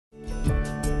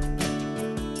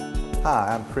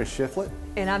Hi, I'm Chris Shiflett.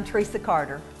 And I'm Teresa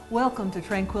Carter. Welcome to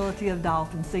Tranquility of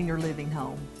Dalton Senior Living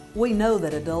Home. We know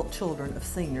that adult children of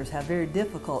seniors have very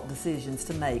difficult decisions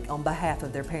to make on behalf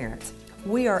of their parents.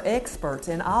 We are experts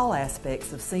in all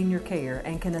aspects of senior care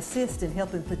and can assist in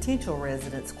helping potential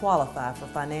residents qualify for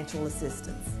financial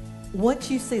assistance. Once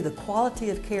you see the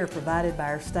quality of care provided by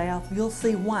our staff, you'll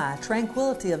see why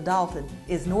Tranquility of Dalton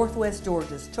is Northwest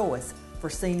Georgia's choice for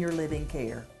senior living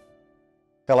care.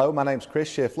 Hello, my name is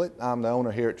Chris Shiflett. I'm the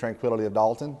owner here at Tranquility of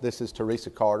Dalton. This is Teresa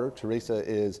Carter. Teresa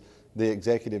is the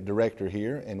executive director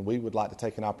here, and we would like to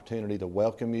take an opportunity to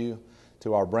welcome you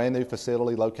to our brand new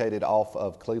facility located off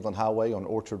of Cleveland Highway on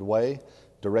Orchard Way,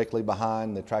 directly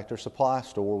behind the Tractor Supply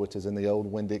store, which is in the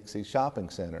old Winn-Dixie Shopping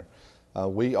Center.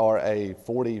 We are a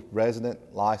 40 resident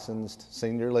licensed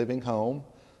senior living home.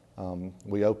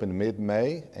 We opened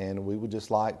mid-May, and we would just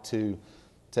like to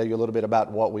tell you a little bit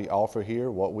about what we offer here,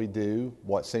 what we do,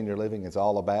 what senior living is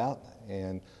all about,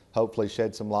 and hopefully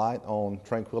shed some light on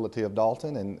Tranquility of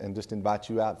Dalton and just invite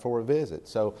you out for a visit.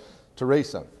 So,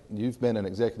 Teresa, you've been an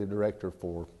executive director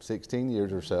for 16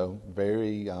 years or so,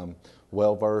 very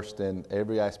well-versed in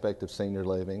every aspect of senior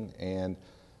living, and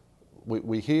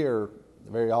we hear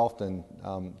very often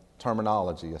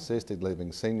terminology, assisted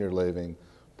living, senior living,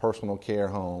 personal care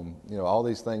home, all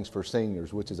these things for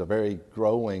seniors, which is a very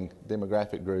growing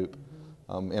demographic group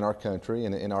in our country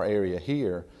and in our area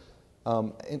here.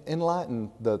 Enlighten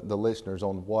the listeners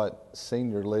on what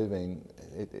senior living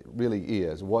it really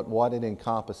is, what it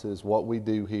encompasses, what we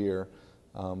do here,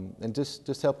 and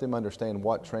just help them understand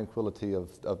what Tranquility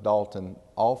of Dalton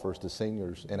offers to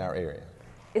seniors in our area.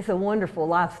 It's a wonderful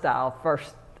lifestyle,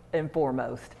 first and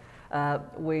foremost.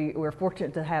 We're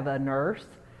fortunate to have a nurse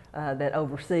that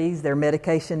oversees their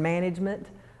medication management,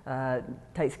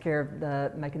 takes care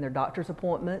of making their doctor's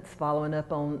appointments, following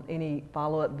up on any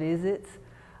follow-up visits.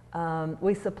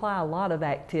 We supply a lot of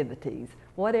activities.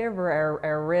 Whatever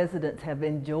our residents have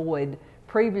enjoyed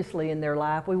previously in their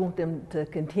life, we want them to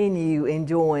continue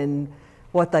enjoying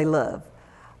what they love.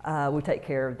 We take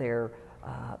care of their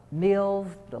meals,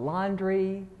 the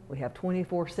laundry. We have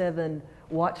 24/7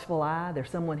 watchful eye. There's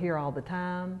someone here all the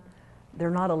time. They're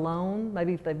not alone.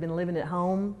 Maybe if they've been living at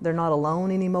home, they're not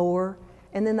alone anymore.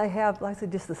 And then they have, like I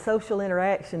said, just the social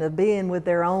interaction of being with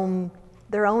their own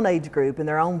age group and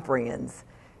their own friends.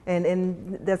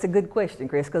 And that's a good question,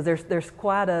 Chris, because there's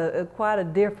quite a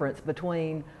difference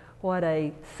between what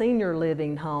a senior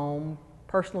living home,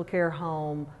 personal care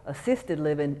home, assisted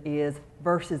living is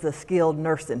versus a skilled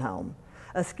nursing home.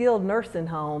 A skilled nursing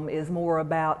home is more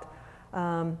about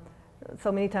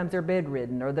so many times they're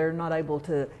bedridden or they're not able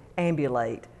to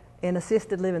ambulate. In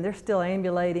assisted living, they're still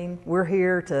ambulating. We're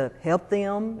here to help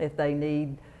them if they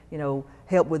need,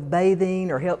 help with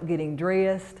bathing or help getting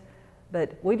dressed.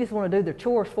 But we just want to do their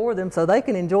chores for them so they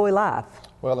can enjoy life.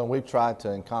 Well, and we've tried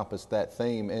to encompass that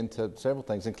theme into several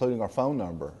things, including our phone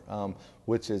number,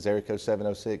 which is area code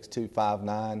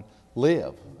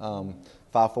 706-259-LIVE,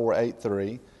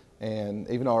 5483. And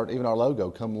even our logo,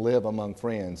 come live among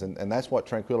friends. And that's what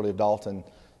Tranquility of Dalton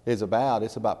is about.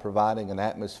 It's about providing an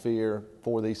atmosphere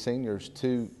for these seniors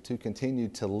to continue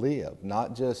to live,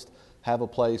 not just have a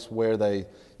place where they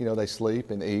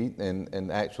sleep and eat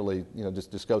and actually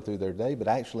just go through their day, but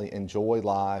actually enjoy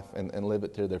life and live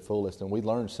it to their fullest. And we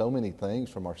learn so many things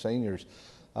from our seniors.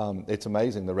 It's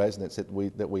amazing, the residents that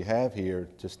we have here,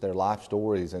 just their life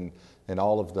stories and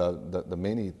all of the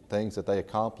many things that they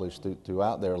accomplish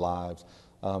throughout their lives.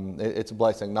 It's a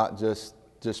blessing, not just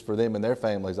for them and their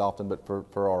families often, but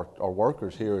for our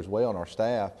workers here as well and our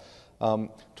staff.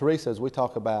 Teresa, as we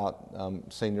talk about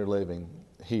senior living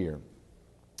here,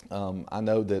 I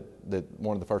know that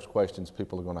one of the first questions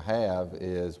people are going to have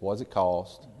is, what does it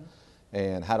cost,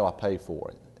 and how do I pay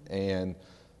for it? And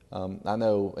I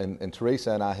know, and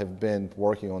Teresa and I have been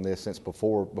working on this since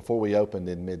before we opened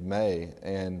in mid-May,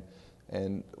 and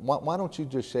why don't you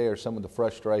just share some of the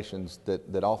frustrations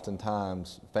that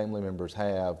oftentimes family members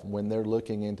have when they're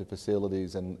looking into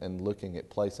facilities and looking at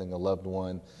placing a loved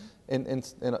one in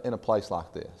a place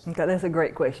like this? Okay, that's a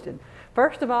great question.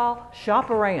 First of all, shop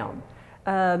around.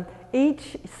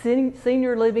 Each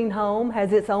senior living home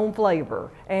has its own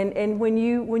flavor, and when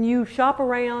you shop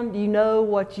around, you know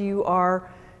what you're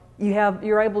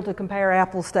able to compare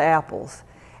apples to apples.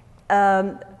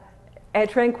 At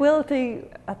Tranquility,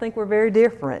 I think we're very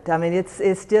different. I mean,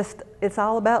 it's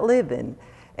all about living,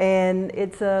 and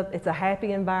it's a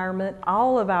happy environment.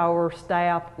 All of our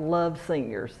staff love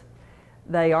seniors.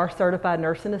 They are certified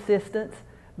nursing assistants,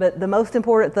 but the most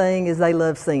important thing is they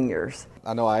love seniors.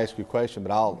 I know I asked you a question,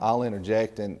 but I'll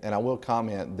interject, and I will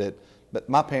comment that but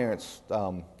my parents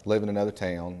live in another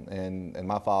town, and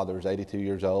my father's 82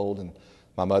 years old, and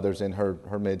my mother's in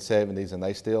her mid-70s, and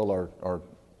they still are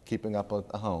keeping up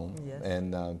a home. Yes.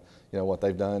 And what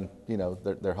they've done,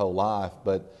 their whole life.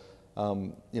 But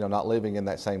not living in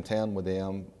that same town with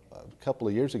them. A couple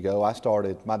of years ago,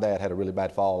 my dad had a really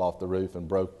bad fall off the roof and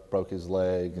broke his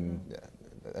leg, and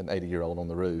an 80-year-old on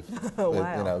the roof. Oh,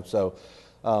 wow. So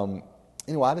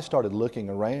I just started looking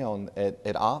around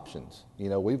at options.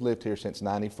 We've lived here since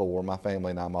 '94. My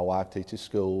family and I. My wife teaches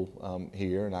school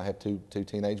here, and I have two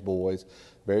teenage boys.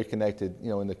 Very connected,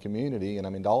 in the community. And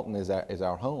I mean, Dalton is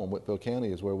our home. Whitfield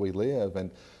County is where we live.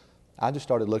 And I just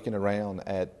started looking around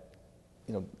at,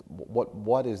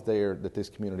 what is there that this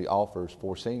community offers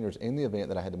for seniors in the event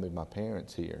that I had to move my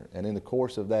parents here. And in the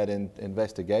course of that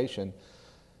investigation,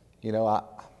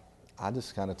 I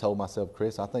just kind of told myself,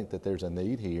 Chris, I think that there's a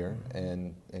need here,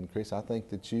 and Chris, I think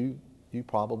that you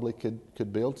probably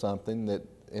could build something that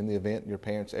in the event your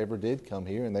parents ever did come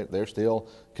here, and they're still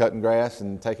cutting grass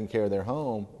and taking care of their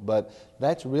home. But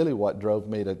that's really what drove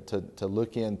me to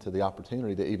look into the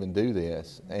opportunity to even do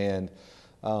this. And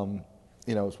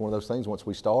it's one of those things, once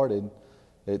we started,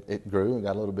 it grew and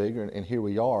got a little bigger, and here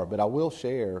we are. But I will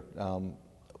share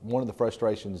one of the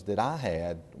frustrations that I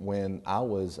had when I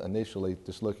was initially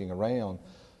just looking around.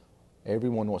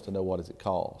 Everyone wants to know, what does it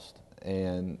cost?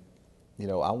 And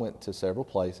I went to several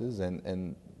places,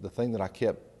 and the thing that I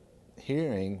kept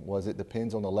hearing was it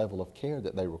depends on the level of care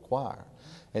that they require.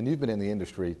 And you've been in the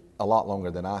industry a lot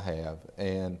longer than I have,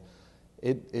 and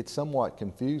it's somewhat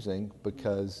confusing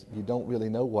because you don't really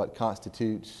know what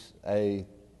constitutes a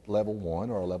level 1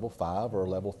 or a level 5 or a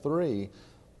level 3,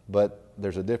 but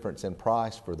there's a difference in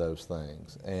price for those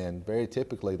things. And very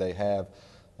typically they have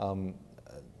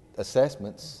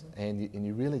assessments, and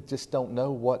you really just don't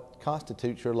know what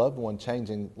constitutes your loved one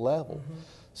changing level.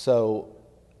 So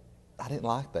I didn't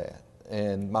like that,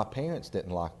 and my parents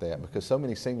didn't like that, because so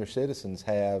many senior citizens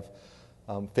have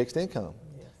fixed income.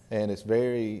 And it's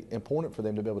very important for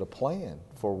them to be able to plan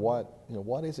for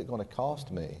what is it going to cost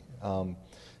me.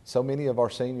 So many of our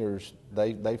seniors,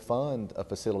 they fund a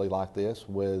facility like this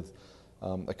with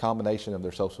a combination of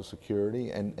their Social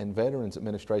Security and Veterans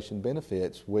Administration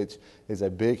benefits, which is a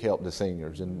big help to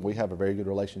seniors. And we have a very good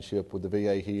relationship with the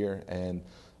VA here, and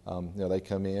they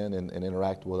come in and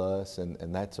interact with us,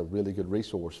 and that's a really good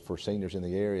resource for seniors in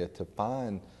the area to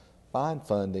find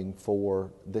funding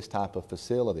for this type of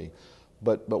facility.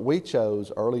 But we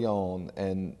chose early on,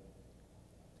 and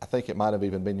I think it might have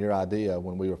even been your idea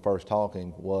when we were first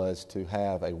talking, was to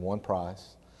have a one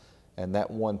price, and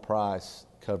that one price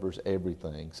covers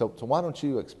everything. So why don't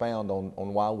you expound on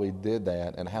why we did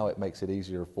that and how it makes it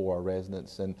easier for our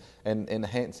residents and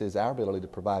enhances our ability to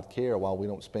provide care while we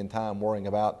don't spend time worrying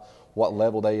about what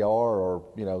level they are, or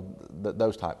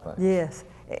those type things. Yes.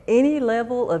 Any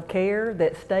level of care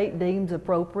that state deems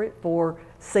appropriate for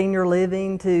senior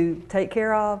living to take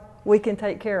care of, we can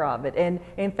take care of it.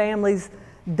 And families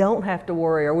don't have to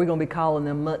worry, are we going to be calling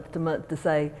them month to month to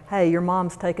say, hey, your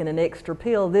mom's taking an extra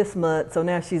pill this month, so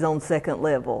now she's on second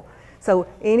level. So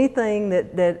anything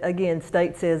that again,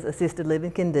 state says assisted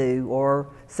living can do or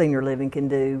senior living can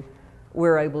do,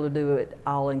 we're able to do it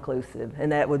all inclusive.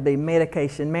 And that would be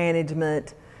medication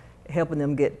management, helping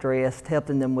them get dressed,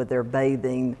 helping them with their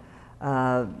bathing.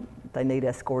 They need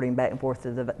escorting back and forth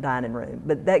to the dining room.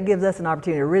 But that gives us an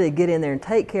opportunity to really get in there and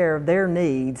take care of their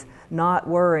needs, not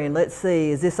worrying, let's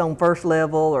see, is this on first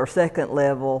level or second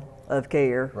level of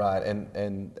care? Right,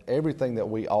 and everything that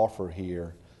we offer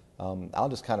here, I'll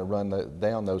just kind of run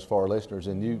down those for our listeners,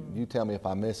 and you tell me if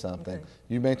I miss something. Okay.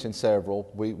 You mentioned several.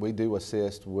 We do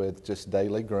assist with just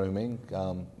daily grooming,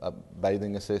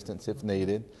 bathing assistance if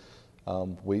needed.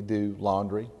 We do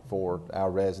laundry for our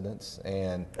residents,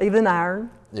 and even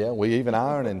iron. Yeah, we even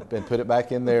iron and put it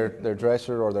back in their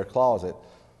dresser or their closet.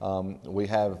 We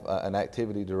have an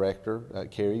activity director,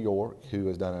 Carrie York, who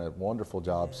has done a wonderful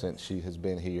job since she has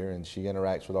been here, and she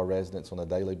interacts with our residents on a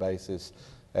daily basis.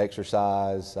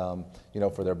 Exercise,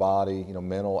 for their body,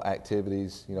 mental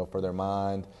activities, for their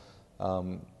mind.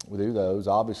 We do those.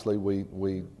 Obviously,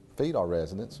 we feed our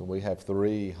residents, and we have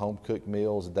 3 home-cooked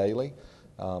meals daily.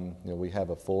 We have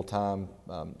a full-time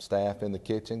staff in the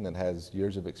kitchen that has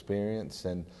years of experience,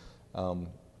 and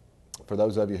for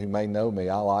those of you who may know me,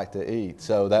 I like to eat.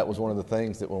 So that was one of the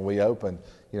things that when we opened,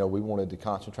 we wanted to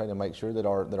concentrate and make sure that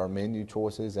our menu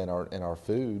choices and our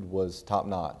food was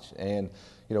top-notch. And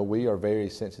we are very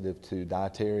sensitive to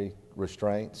dietary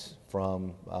restraints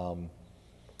from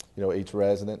each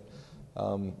resident.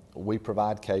 We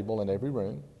provide cable in every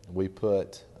room. We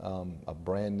put a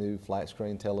brand new flat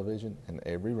screen television in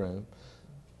every room.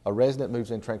 A resident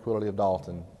moves in Tranquility of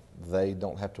Dalton, They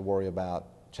don't have to worry about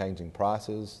changing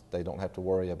prices. They don't have to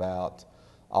worry about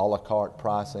a la carte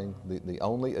pricing. The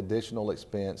only additional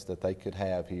expense that they could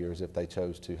have here is if they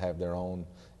chose to have their own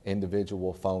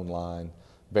individual phone line,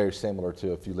 very similar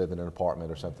to if you live in an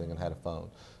apartment or something and had a phone.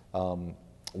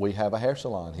 We have a hair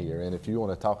salon here, and if you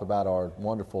want to talk about our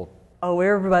wonderful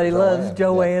everybody loves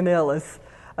Joanne yeah. Ellis.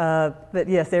 But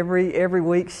yes, every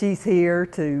week she's here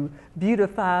to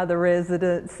beautify the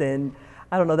residents, and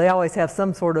I don't know, they always have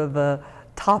some sort of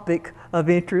topic of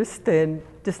interest, and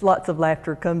just lots of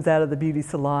laughter comes out of the beauty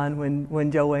salon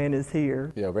when Joanne is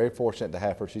here. Yeah, very fortunate to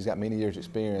have her. She's got many years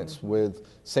experience with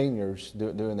seniors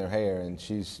doing their hair, and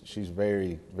she's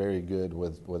very, very good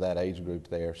with that age group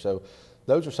there. So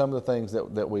those are some of the things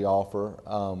that we offer.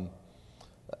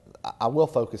 I will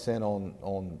focus in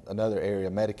on another area,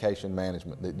 medication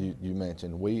management, that you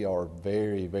mentioned. We are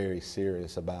very, very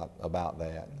serious about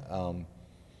that.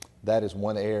 That is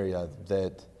one area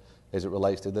that, as it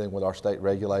relates to dealing with our state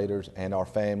regulators and our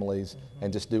families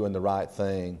and just doing the right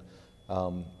thing,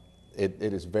 it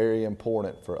is very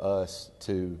important for us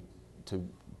to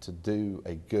do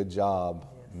a good job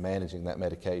managing that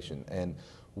medication. And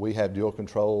we have dual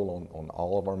control on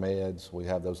all of our meds. We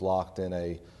have those locked in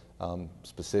a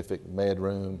specific med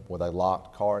room with a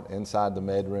locked cart inside the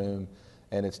med room,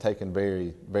 and it's taken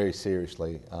very, very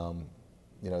seriously.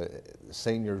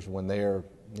 Seniors, when they're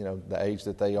the age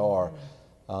that they are,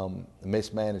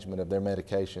 mismanagement of their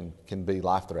medication can be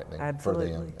life-threatening for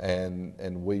them,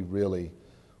 and we really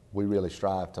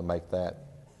strive to make that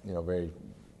very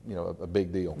a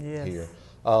big deal here.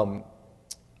 I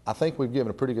think we've given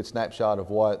a pretty good snapshot of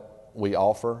what we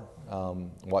offer,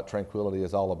 what Tranquility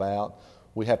is all about.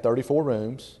 We have 34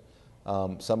 rooms.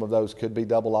 Some of those could be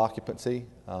double occupancy.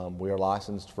 We are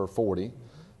licensed for 40.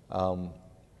 And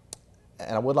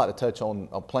I would like to touch on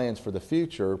plans for the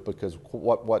future, because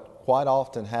what quite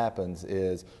often happens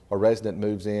is a resident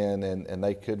moves in and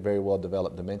they could very well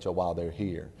develop dementia while they're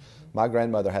here. My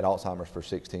grandmother had Alzheimer's for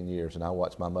 16 years, and I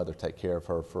watched my mother take care of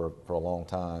her for a long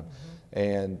time.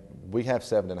 And we have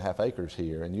 7.5 acres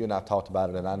here, and you and I have talked about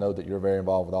it, and I know that you're very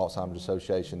involved with the Alzheimer's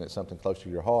Association. It's something close to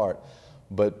your heart.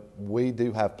 But we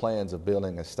do have plans of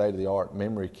building a state-of-the-art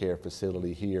memory care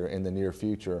facility here in the near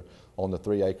future on the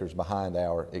 3 acres behind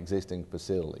our existing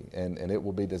facility. And it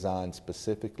will be designed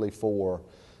specifically for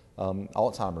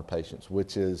Alzheimer patients,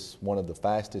 which is one of the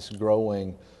fastest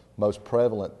growing, most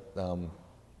prevalent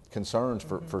concerns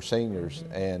for seniors.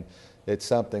 And it's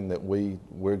something that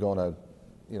we're going to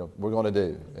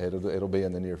do. It'll be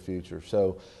in the near future.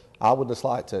 So I would just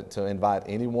like to invite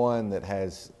anyone that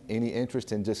has any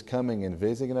interest in just coming and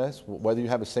visiting us, whether you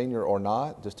have a senior or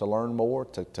not, just to learn more,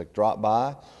 to drop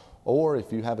by. Or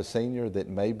if you have a senior that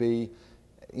may be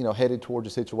headed towards a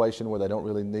situation where they don't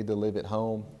really need to live at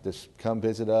home, just come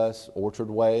visit us, Orchard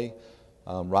Way,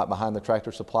 right behind the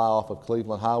Tractor Supply off of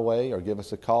Cleveland Highway, or give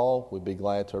us a call. We'd be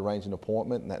glad to arrange an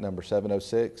appointment, and that number is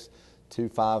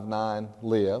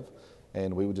 706-259-LIVE.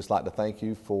 And we would just like to thank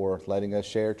you for letting us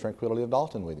share Tranquility of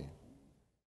Dalton with you.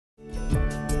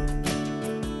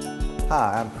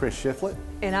 Hi, I'm Chris Shiflett.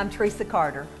 And I'm Teresa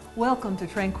Carter. Welcome to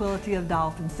Tranquility of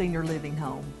Dalton Senior Living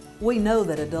Home. We know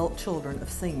that adult children of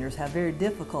seniors have very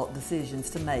difficult decisions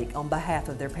to make on behalf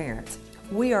of their parents.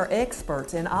 We are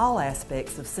experts in all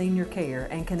aspects of senior care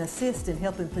and can assist in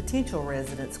helping potential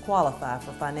residents qualify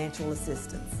for financial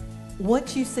assistance.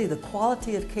 Once you see the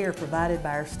quality of care provided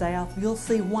by our staff, you'll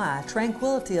see why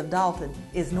Tranquility of Dalton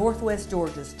is Northwest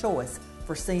Georgia's choice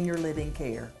for senior living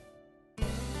care.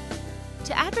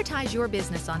 To advertise your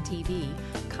business on TV,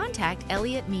 contact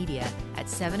Elliott Media at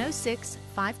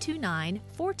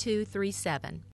 706-529-4237.